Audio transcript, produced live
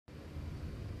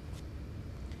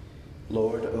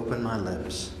Lord, open my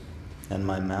lips, and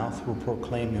my mouth will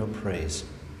proclaim your praise.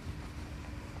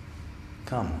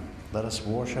 Come, let us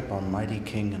worship our mighty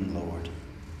King and Lord.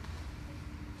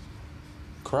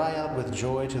 Cry out with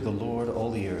joy to the Lord,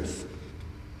 all the earth.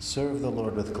 Serve the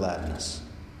Lord with gladness.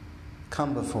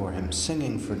 Come before him,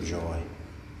 singing for joy.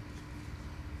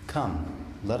 Come,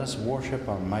 let us worship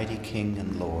our mighty King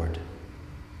and Lord.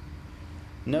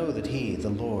 Know that he, the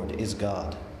Lord, is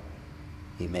God.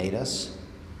 He made us.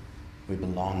 We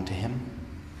belong to him.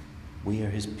 We are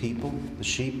his people, the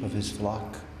sheep of his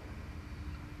flock.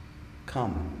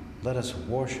 Come, let us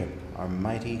worship our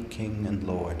mighty King and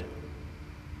Lord.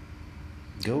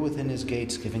 Go within his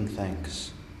gates giving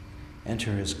thanks.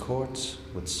 Enter his courts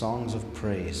with songs of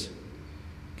praise.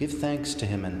 Give thanks to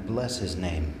him and bless his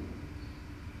name.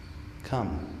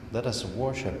 Come, let us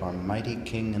worship our mighty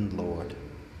King and Lord.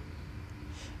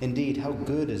 Indeed, how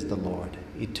good is the Lord,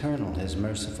 eternal his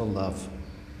merciful love.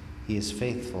 He is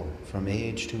faithful from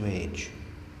age to age.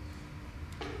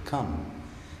 Come,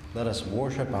 let us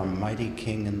worship our mighty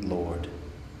King and Lord.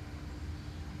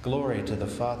 Glory to the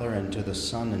Father, and to the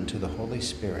Son, and to the Holy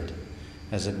Spirit,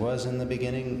 as it was in the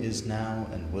beginning, is now,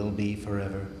 and will be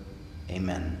forever.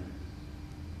 Amen.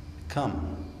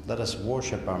 Come, let us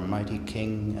worship our mighty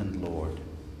King and Lord.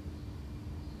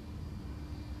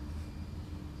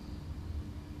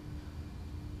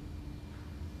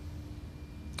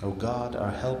 O God,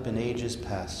 our help in ages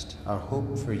past, our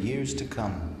hope for years to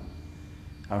come,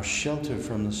 our shelter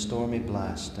from the stormy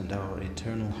blast, and our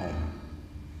eternal home.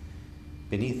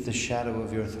 Beneath the shadow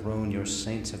of your throne your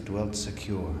saints have dwelt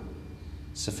secure.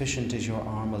 Sufficient is your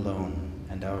arm alone,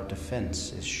 and our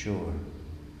defense is sure.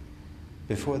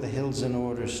 Before the hills in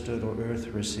order stood, or earth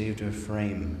received her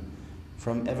frame,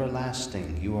 from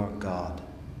everlasting you are God,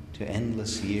 to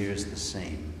endless years the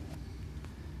same.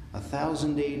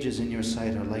 1,000 ages in your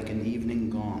sight are like an evening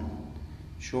gone,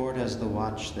 short as the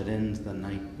watch that ends the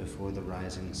night before the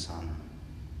rising sun.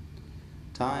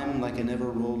 Time, like an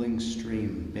ever-rolling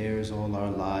stream, bears all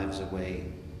our lives away.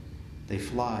 They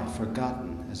fly,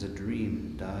 forgotten as a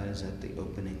dream dies at the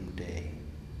opening day.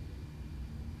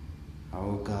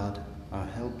 O God, our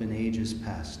help in ages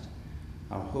past,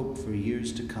 our hope for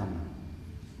years to come,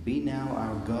 be now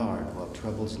our guard while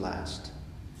troubles last,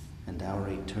 and our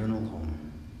eternal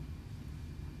home.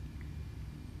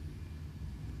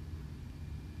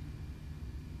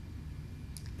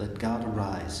 Let God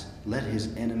arise, let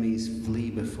his enemies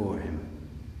flee before him.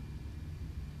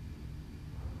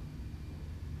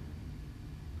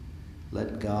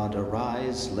 Let God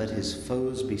arise, let his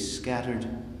foes be scattered.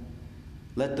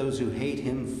 Let those who hate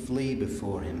him flee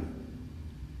before him.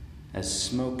 As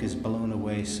smoke is blown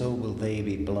away, so will they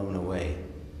be blown away.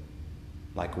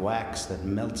 Like wax that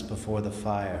melts before the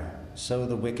fire, so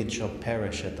the wicked shall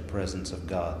perish at the presence of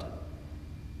God.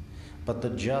 But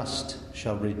the just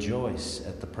shall rejoice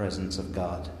at the presence of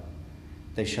God.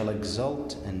 They shall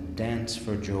exult and dance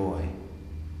for joy.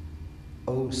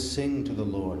 O sing to the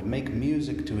Lord, make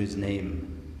music to his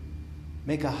name.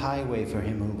 Make a highway for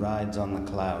him who rides on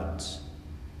the clouds.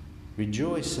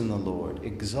 Rejoice in the Lord,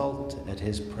 exult at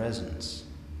his presence.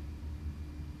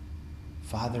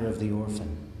 Father of the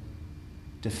orphan,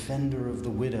 defender of the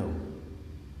widow,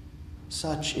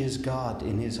 such is God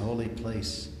in his holy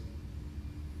place.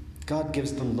 God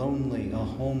gives the lonely a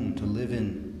home to live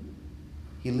in.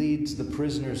 He leads the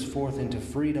prisoners forth into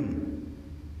freedom.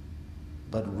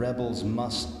 But rebels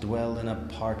must dwell in a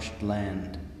parched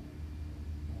land.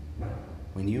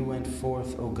 When you went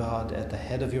forth, O God, at the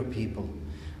head of your people,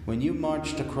 when you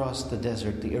marched across the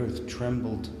desert, the earth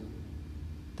trembled.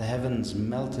 The heavens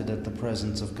melted at the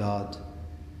presence of God.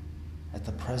 At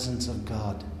the presence of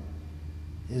God,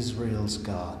 Israel's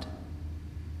God.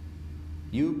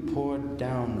 You poured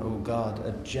down, O God,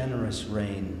 a generous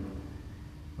rain.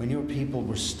 When your people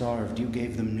were starved, you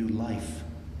gave them new life.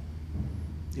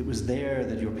 It was there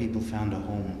that your people found a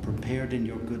home, prepared in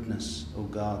your goodness, O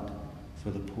God,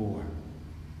 for the poor.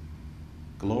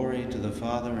 Glory to the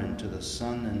Father, and to the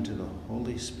Son, and to the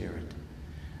Holy Spirit,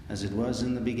 as it was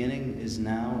in the beginning, is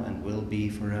now, and will be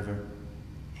forever.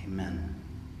 Amen.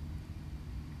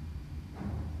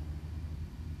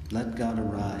 Let God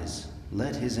arise.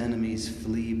 Let his enemies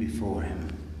flee before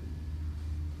him.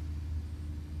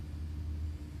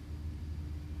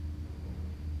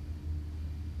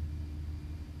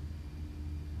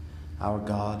 Our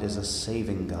God is a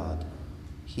saving God.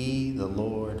 He, the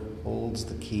Lord, holds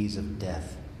the keys of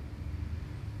death.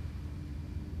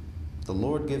 The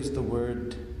Lord gives the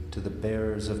word to the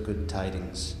bearers of good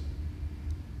tidings.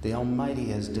 The Almighty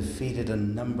has defeated a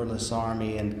numberless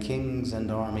army, and kings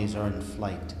and armies are in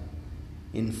flight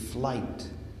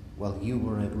while you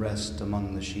were at rest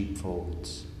among the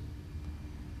sheepfolds.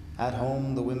 At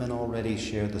home the women already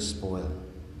share the spoil.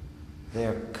 They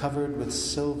are covered with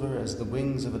silver as the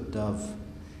wings of a dove,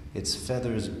 its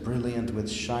feathers brilliant with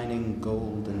shining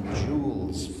gold and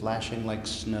jewels flashing like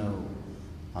snow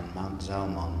on Mount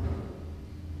Zalmon.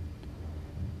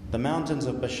 The mountains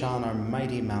of Bashan are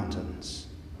mighty mountains.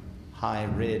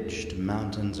 High-ridged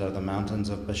mountains are the mountains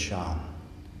of Bashan.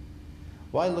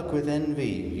 Why look with envy,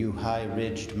 you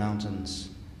high-ridged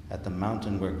mountains, at the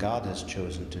mountain where God has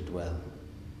chosen to dwell?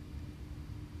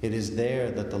 It is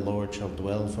there that the Lord shall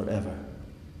dwell forever.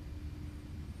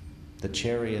 The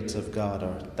chariots of God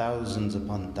are thousands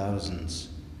upon thousands.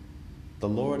 The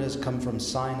Lord has come from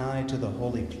Sinai to the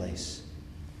holy place.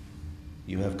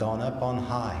 You have gone up on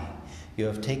high. You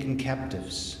have taken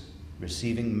captives,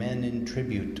 receiving men in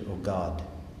tribute, O God,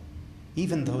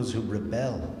 even those who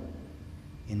rebel,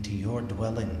 into your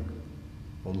dwelling,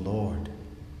 O Lord.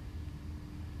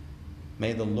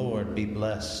 May the Lord be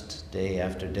blessed day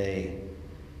after day.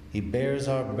 He bears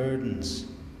our burdens,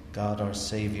 God our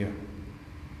Savior.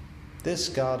 This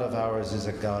God of ours is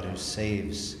a God who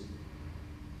saves.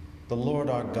 The Lord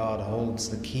our God holds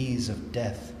the keys of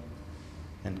death,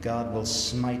 and God will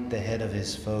smite the head of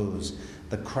his foes,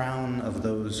 the crown of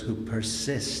those who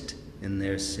persist in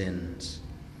their sins.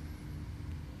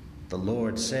 The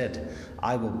Lord said,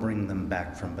 I will bring them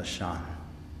back from Bashan.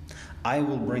 I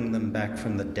will bring them back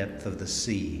from the depth of the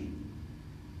sea.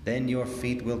 Then your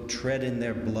feet will tread in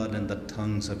their blood, and the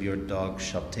tongues of your dogs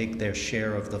shall take their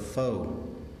share of the foe.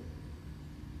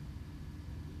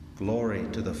 Glory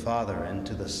to the Father, and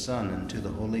to the Son, and to the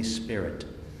Holy Spirit,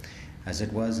 as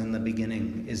it was in the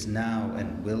beginning, is now,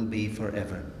 and will be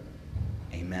forever.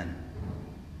 Amen.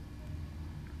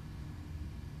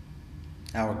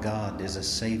 Our God is a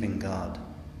saving God.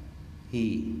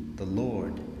 He, the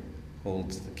Lord,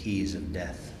 holds the keys of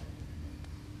death.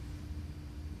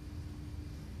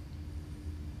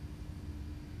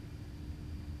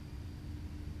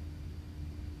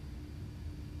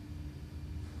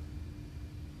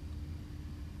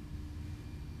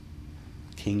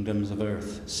 Kingdoms of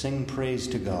earth, sing praise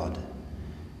to God.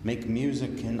 Make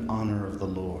music in honor of the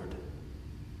Lord.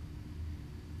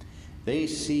 They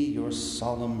see your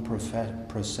solemn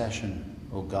procession,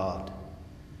 O God,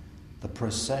 the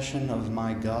procession of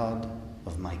my God,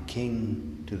 of my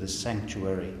King, to the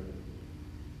sanctuary.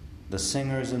 The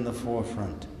singers in the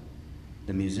forefront,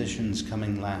 the musicians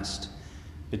coming last,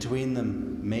 between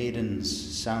them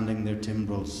maidens sounding their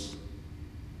timbrels.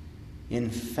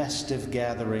 In festive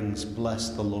gatherings,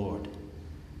 bless the Lord.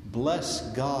 Bless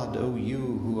God, O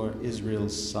you who are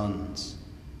Israel's sons.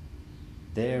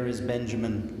 There is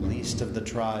Benjamin, least of the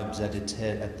tribes, at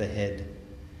the head.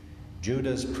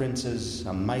 Judah's princes,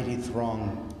 a mighty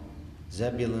throng.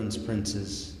 Zebulun's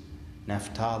princes,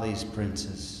 Naphtali's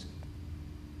princes.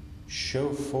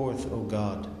 Show forth, O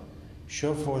God,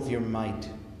 show forth your might,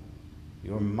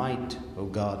 O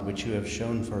God, which you have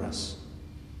shown for us.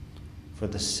 For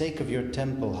the sake of your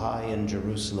temple high in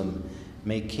Jerusalem,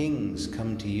 may kings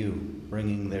come to you,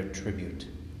 bringing their tribute.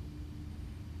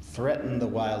 Threaten the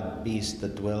wild beast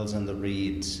that dwells in the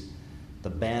reeds, the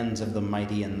bands of the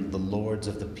mighty and the lords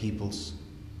of the peoples.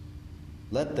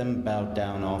 Let them bow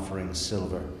down offering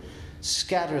silver.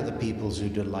 Scatter the peoples who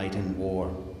delight in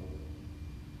war.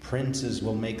 Princes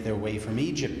will make their way from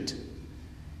Egypt.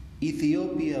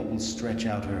 Ethiopia will stretch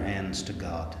out her hands to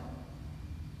God.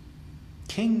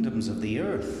 Kingdoms of the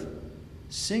earth,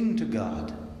 sing to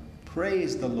God.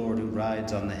 Praise the Lord who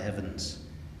rides on the heavens,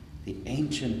 the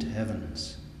ancient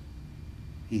heavens.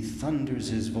 He thunders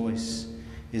his voice,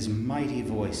 his mighty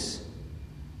voice.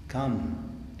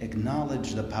 Come,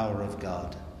 acknowledge the power of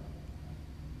God.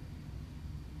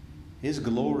 His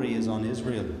glory is on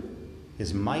Israel.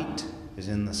 His might is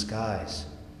in the skies.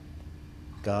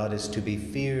 God is to be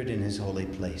feared in his holy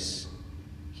place.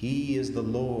 He is the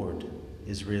Lord,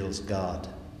 Israel's God.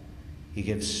 He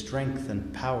gives strength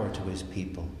and power to his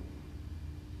people.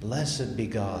 Blessed be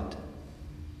God.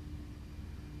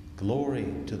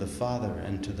 Glory to the Father,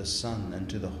 and to the Son, and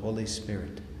to the Holy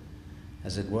Spirit,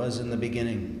 as it was in the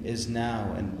beginning, is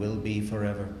now, and will be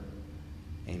forever.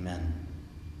 Amen.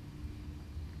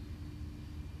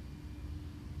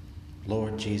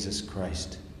 Lord Jesus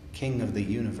Christ, King of the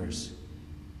universe,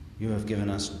 you have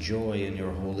given us joy in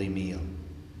your holy meal.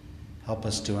 Help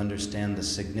us to understand the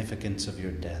significance of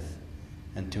your death,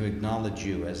 and to acknowledge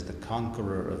you as the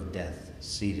conqueror of death,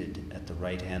 seated at the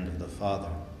right hand of the Father.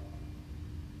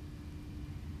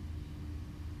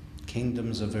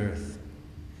 Kingdoms of earth,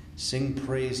 sing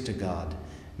praise to God.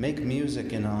 Make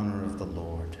music in honor of the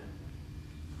Lord.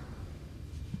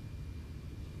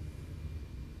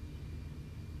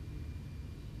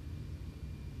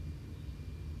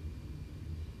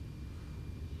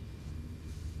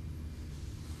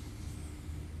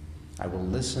 I will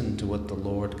listen to what the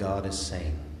Lord God is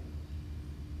saying.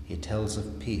 He tells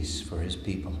of peace for his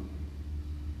people.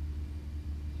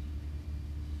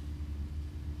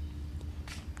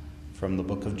 From the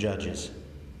book of Judges.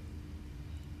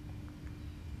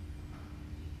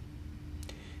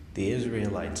 The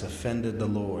Israelites offended the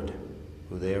Lord,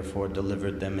 who therefore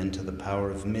delivered them into the power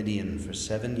of Midian for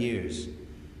 7 years,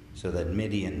 so that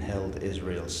Midian held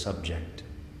Israel subject.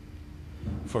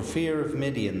 For fear of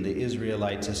Midian, the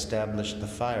Israelites established the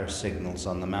fire signals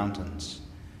on the mountains,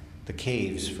 the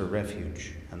caves for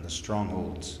refuge, and the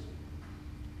strongholds.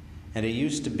 And it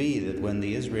used to be that when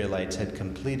the Israelites had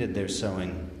completed their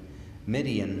sowing,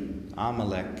 Midian,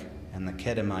 Amalek, and the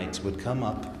Kedemites would come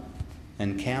up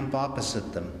and camp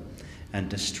opposite them and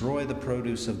destroy the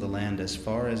produce of the land as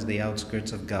far as the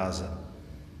outskirts of Gaza,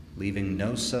 leaving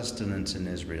no sustenance in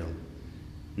Israel,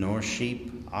 nor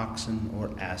sheep, oxen,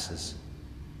 or asses.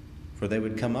 For they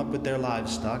would come up with their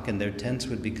livestock, and their tents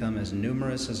would become as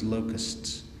numerous as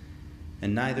locusts,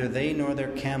 and neither they nor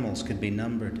their camels could be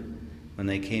numbered when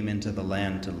they came into the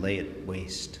land to lay it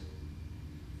waste.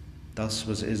 Thus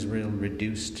was Israel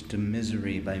reduced to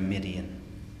misery by Midian.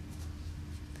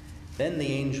 Then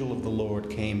the angel of the Lord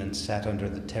came and sat under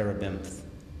the terebinth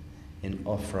in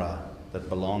Ophrah that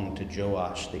belonged to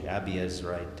Joash the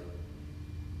Abiezrite.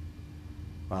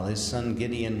 While his son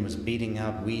Gideon was beating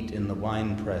out wheat in the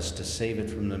winepress to save it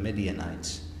from the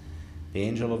Midianites, the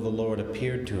angel of the Lord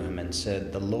appeared to him and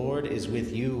said, "The Lord is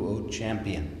with you, O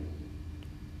champion."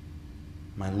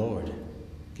 "My Lord,"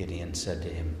 Gideon said to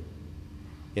him,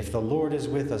 "if the Lord is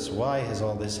with us, why has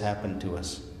all this happened to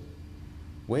us?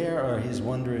 Where are his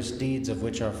wondrous deeds of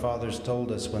which our fathers told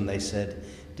us when they said,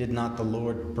 'Did not the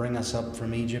Lord bring us up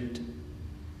from Egypt?'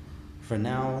 For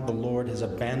now the Lord has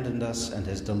abandoned us and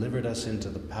has delivered us into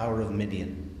the power of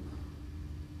Midian."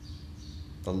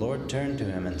 The Lord turned to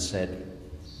him and said,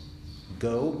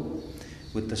 "Go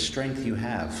with the strength you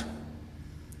have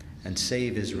and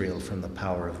save Israel from the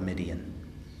power of Midian.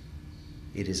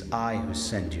 It is I who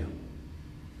send you."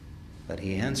 But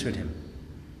he answered him,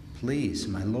 "Please,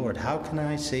 my Lord, how can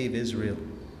I save Israel?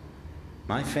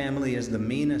 My family is the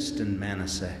meanest in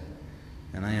Manasseh,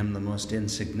 and I am the most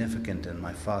insignificant in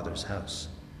my father's house."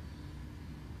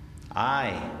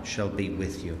 "I shall be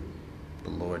with you,"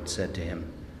 the Lord said to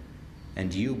him,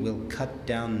 "and you will cut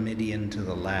down Midian to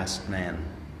the last man."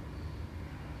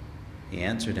 He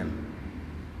answered him,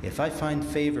 "If I find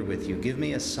favor with you, give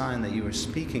me a sign that you are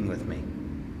speaking with me.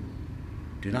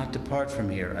 Do not depart from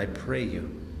here, I pray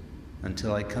you,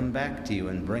 until I come back to you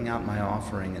and bring out my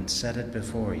offering and set it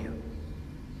before you."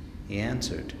 He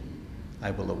answered, "I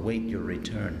will await your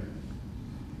return."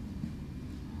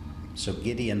 So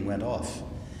Gideon went off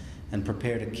and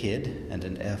prepared a kid and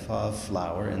an ephah of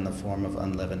flour in the form of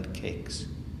unleavened cakes.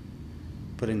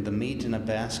 Putting the meat in a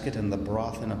basket and the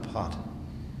broth in a pot,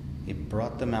 he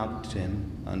brought them out to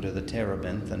him under the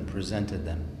terebinth and presented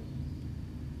them.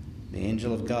 The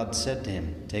angel of God said to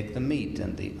him, "Take the meat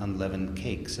and the unleavened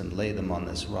cakes and lay them on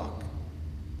this rock,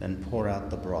 then pour out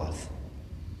the broth."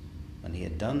 When he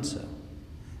had done so,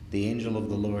 the angel of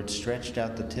the Lord stretched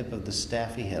out the tip of the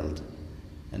staff he held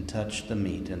and touched the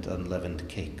meat and unleavened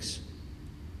cakes.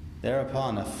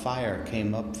 Thereupon a fire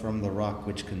came up from the rock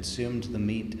which consumed the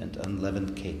meat and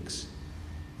unleavened cakes,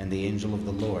 and the angel of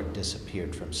the Lord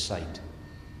disappeared from sight.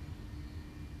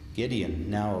 Gideon,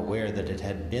 now aware that it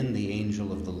had been the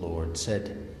angel of the Lord,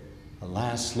 said,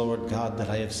 "Alas, Lord God, that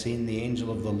I have seen the angel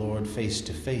of the Lord face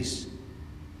to face."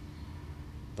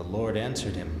 The Lord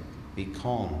answered him, "Be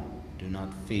calm, do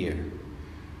not fear.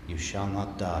 You shall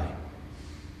not die."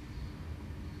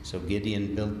 So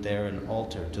Gideon built there an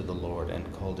altar to the Lord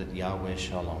and called it Yahweh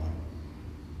Shalom.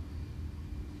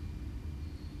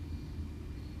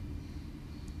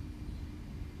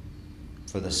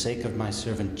 For the sake of my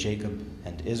servant Jacob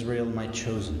and Israel my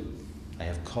chosen, I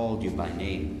have called you by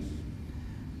name.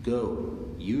 Go,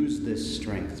 use this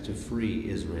strength to free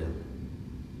Israel.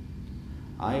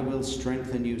 I will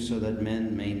strengthen you so that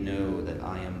men may know that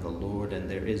I am the Lord and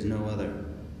there is no other.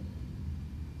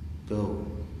 Go,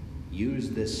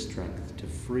 use this strength to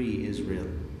free Israel.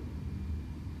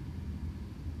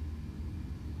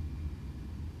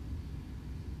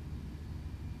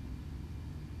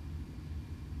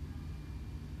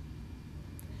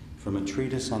 From a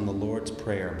treatise on the Lord's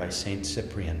Prayer by Saint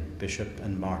Cyprian, Bishop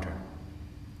and Martyr.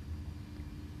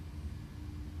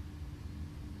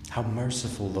 How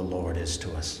merciful the Lord is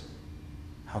to us,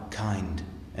 how kind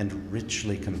and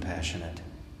richly compassionate.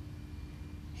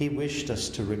 He wished us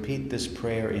to repeat this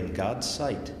prayer in God's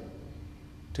sight,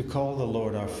 to call the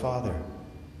Lord our Father,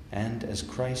 and as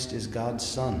Christ is God's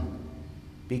Son,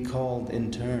 be called in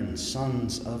turn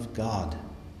sons of God.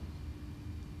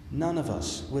 None of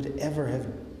us would ever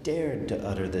have dared to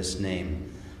utter this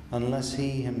name unless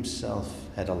he himself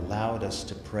had allowed us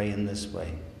to pray in this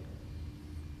way.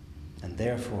 And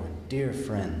therefore, dear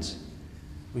friends,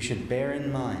 we should bear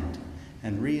in mind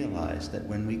and realize that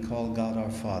when we call God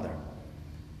our Father,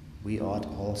 we ought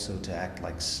also to act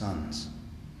like sons.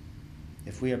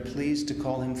 If we are pleased to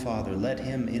call him Father, let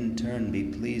him in turn be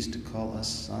pleased to call us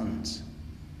sons.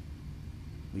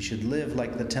 We should live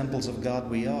like the temples of God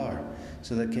we are,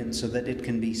 so that it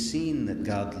can be seen that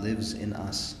God lives in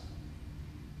us.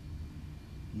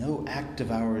 No act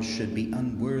of ours should be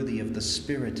unworthy of the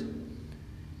Spirit.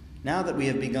 Now that we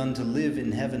have begun to live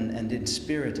in heaven and in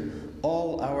spirit,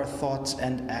 all our thoughts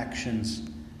and actions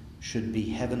should be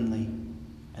heavenly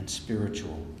and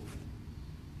spiritual.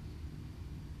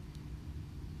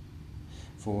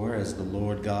 For, as the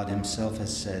Lord God himself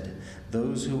has said,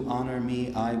 those who honor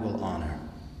me I will honor,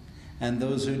 and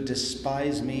those who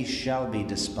despise me shall be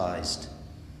despised.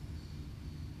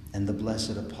 And the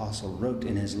blessed apostle wrote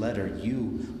in his letter,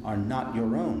 you are not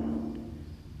your own.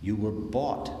 You were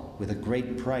bought with a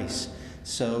great price.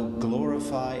 So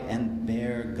glorify and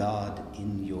bear God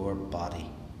in your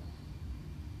body.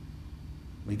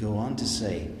 We go on to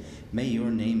say, may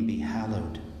your name be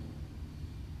hallowed.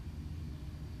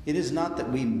 It is not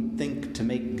that we think to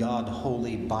make God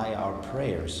holy by our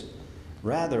prayers.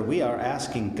 Rather, we are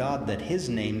asking God that his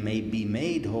name may be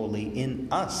made holy in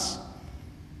us.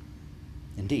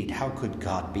 Indeed, how could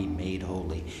God be made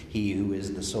holy, he who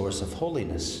is the source of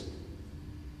holiness?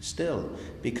 Still,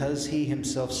 because he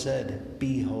himself said,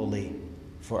 be holy,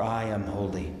 for I am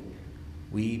holy,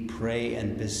 we pray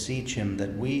and beseech him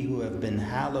that we who have been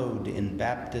hallowed in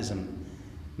baptism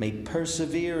may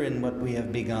persevere in what we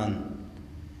have begun.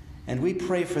 And we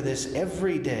pray for this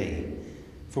every day,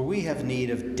 for we have need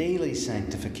of daily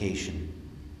sanctification.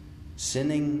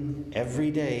 Sinning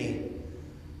every day,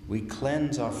 we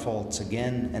cleanse our faults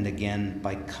again and again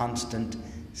by constant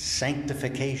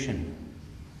sanctification.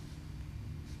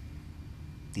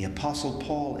 The Apostle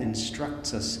Paul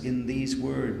instructs us in these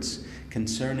words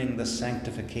concerning the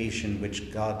sanctification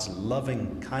which God's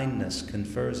loving kindness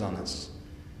confers on us.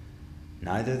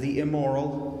 Neither the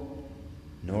immoral,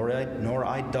 nor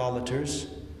idolaters,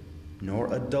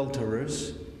 nor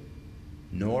adulterers,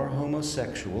 nor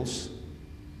homosexuals,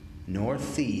 nor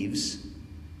thieves,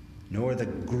 nor the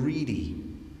greedy,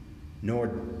 nor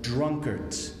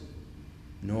drunkards,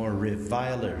 nor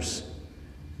revilers,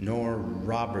 nor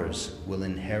robbers will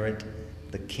inherit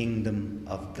the kingdom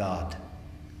of God.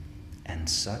 And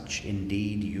such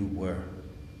indeed you were.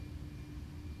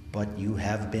 But you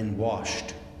have been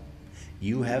washed.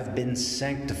 You have been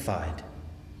sanctified.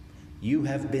 You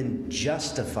have been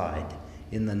justified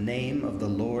in the name of the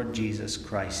Lord Jesus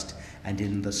Christ and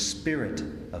in the Spirit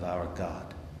of our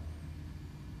God.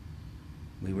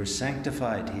 We were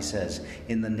sanctified, he says,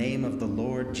 in the name of the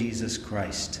Lord Jesus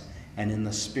Christ and in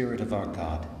the Spirit of our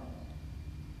God.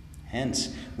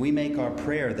 Hence, we make our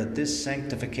prayer that this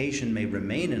sanctification may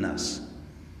remain in us.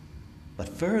 But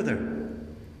further,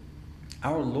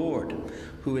 our Lord,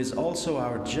 who is also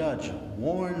our judge,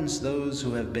 warns those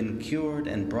who have been cured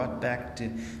and brought back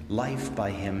to life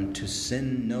by him to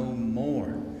sin no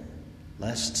more,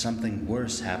 lest something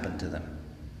worse happen to them.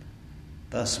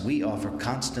 Thus we offer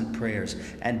constant prayers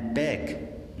and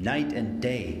beg night and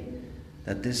day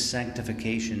that this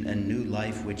sanctification and new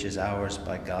life which is ours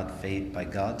by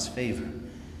God's favor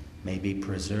may be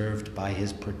preserved by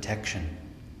his protection.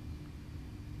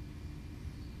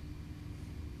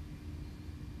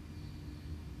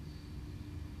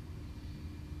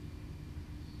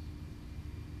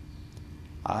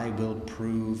 I will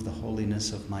prove the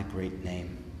holiness of my great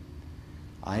name.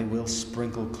 I will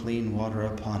sprinkle clean water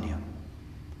upon you.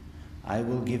 I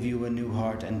will give you a new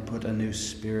heart and put a new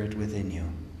spirit within you,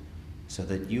 so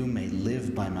that you may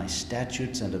live by my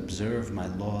statutes and observe my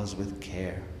laws with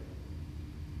care.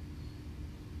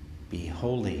 Be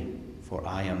holy, for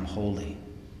I am holy,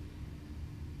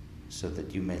 so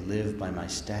that you may live by my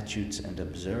statutes and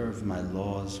observe my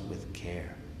laws with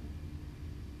care.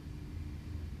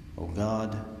 O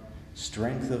God,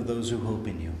 strength of those who hope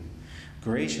in you,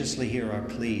 graciously hear our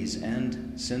pleas,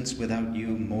 and, since without you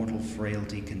mortal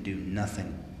frailty can do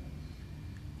nothing,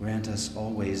 grant us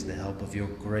always the help of your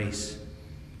grace,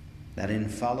 that in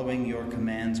following your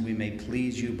commands we may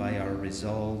please you by our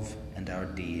resolve and our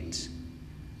deeds.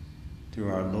 Through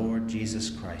our Lord Jesus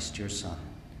Christ, your Son,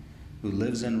 who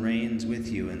lives and reigns with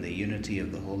you in the unity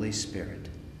of the Holy Spirit,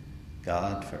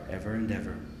 God forever and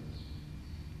ever.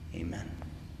 Amen.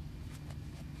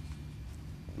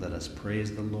 Let us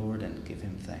praise the Lord and give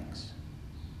him thanks.